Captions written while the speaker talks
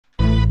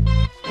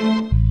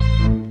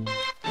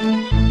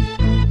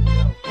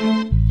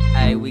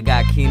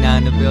Kenai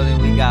in the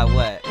building. We got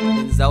what?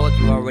 Zoic,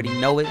 you already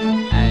know it.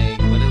 Hey,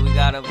 what do we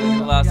got up with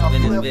the loss of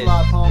in this bitch?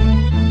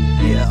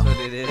 Yeah, that's what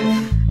it is.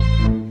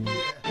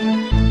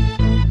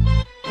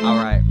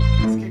 Alright.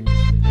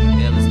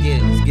 Yeah, let's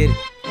get it.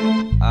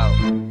 Oh.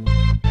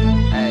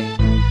 Hey.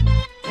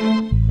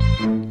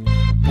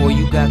 Boy,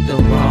 you got the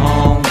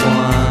wrong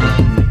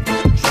one.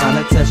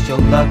 Tryna test your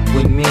luck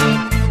with me.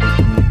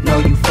 No,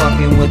 you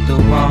fucking with the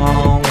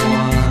wrong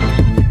one.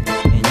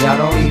 And y'all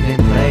don't even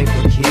play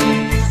for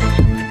keys.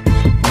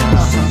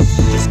 Nah,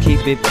 just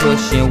keep it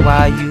pushing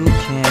while you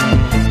can.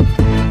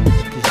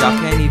 Cause y'all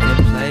can't even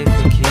play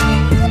for keys.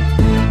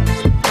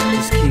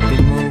 Just keep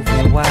it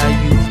moving while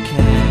you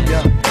can.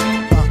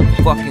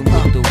 Fucking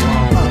with the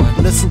wrong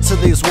one. Listen to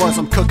these words,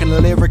 I'm cooking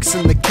lyrics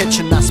in the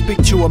kitchen. I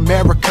speak to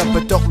America,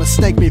 but don't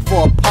mistake me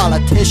for a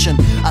politician.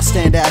 I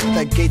stand at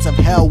the gates of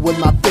hell with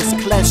my fist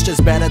clenched. It's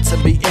better to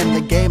be in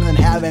the game than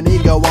have an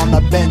ego on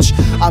the bench.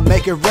 I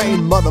make it rain,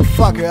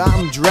 motherfucker,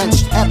 I'm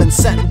drenched. Heaven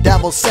sent,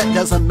 devil sent,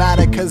 doesn't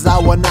matter cause I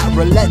will not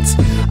relent.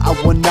 I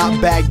will not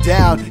back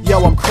down.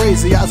 Yo, I'm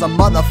crazy as a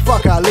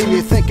motherfucker. I leave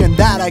you thinking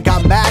that I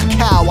got mad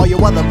cow, while you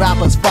other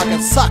rappers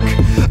fucking suck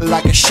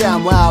like a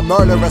sham. Wow,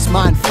 murderous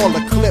mind full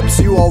of clips.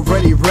 You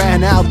already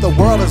ran out. The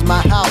world is my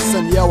house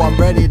and yo, I'm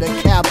ready to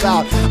camp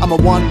out. I'm a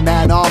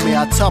one-man army.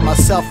 I tell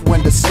myself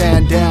when to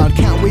stand down.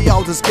 Can't we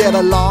all just get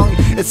along?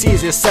 It's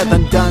easier said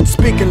than done.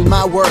 Speaking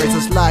my words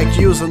is like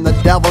using the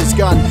devil's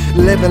gun.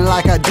 Living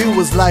like I do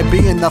is like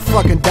being the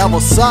fucking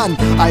devil's son.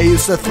 I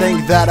used to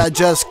think that I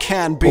just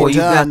can't be Boy,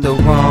 done. you got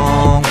the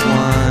wrong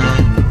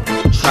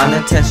one.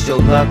 Tryna test your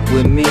luck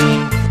with me.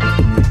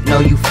 No,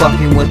 you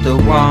fucking with the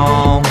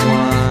wrong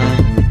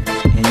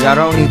one. And y'all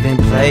don't even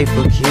play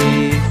for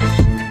keys.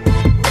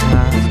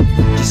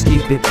 Just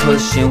keep it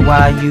pushing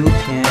while you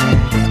can.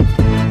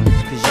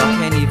 Cause y'all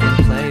can't even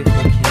play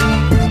for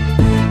keys.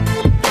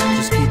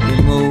 Just keep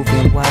it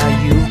moving while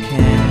you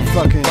can.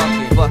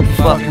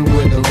 Fucking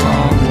with the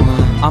wrong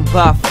one. I'm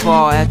by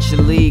far at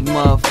your league,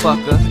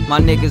 motherfucker. My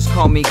niggas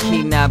call me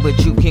Kenai,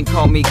 but you can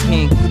call me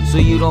King. So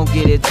you don't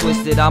get it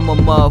twisted, I'm a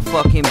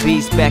motherfucking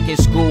beast. Back in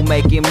school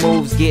making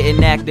moves,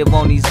 getting active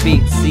on these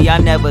beats. See, I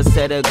never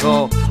set a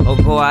goal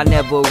I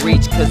never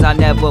reach. Cause I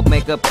never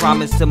make a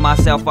promise to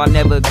myself I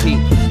never keep.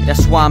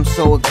 That's why I'm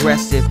so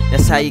aggressive,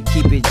 that's how you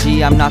keep it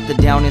G. I'm not the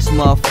downest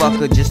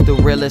motherfucker, just the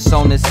realest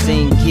on the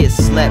scene. Get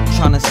slept,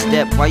 tryna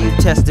step while you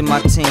testing my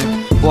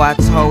team. Boy, I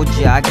told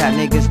ya, I got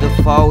niggas to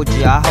fold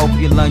ya. I hope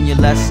you learn your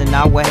lesson,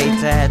 I would hate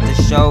to have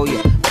to show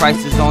ya.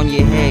 Prices on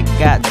your head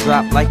got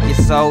dropped like your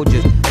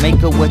soldiers.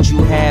 Make of what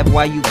you have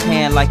while you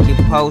can like you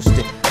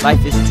posted.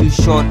 Life is too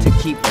short to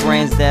keep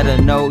friends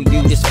that'll know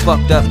you. It's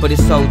fucked up, but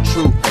it's so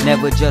true.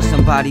 Never judge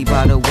somebody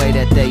by the way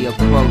that they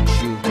approach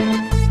you.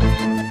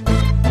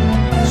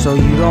 So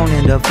you don't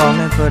end up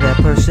falling for that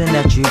person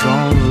that you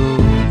gon'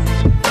 lose.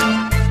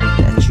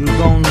 That you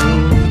gon'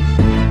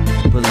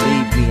 lose.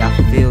 Believe me, I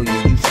feel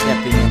you. You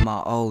stepping in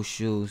my old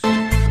shoes.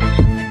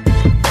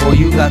 Boy,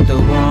 you got the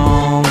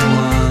wrong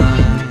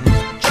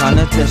one.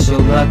 Tryna test your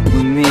luck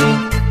with me.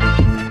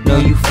 No,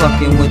 you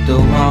fucking with the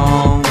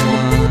wrong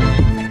one.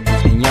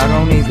 And y'all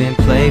don't even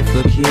play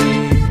for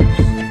keys.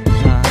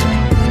 Nah,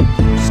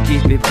 just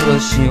keep it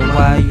pushing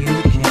while you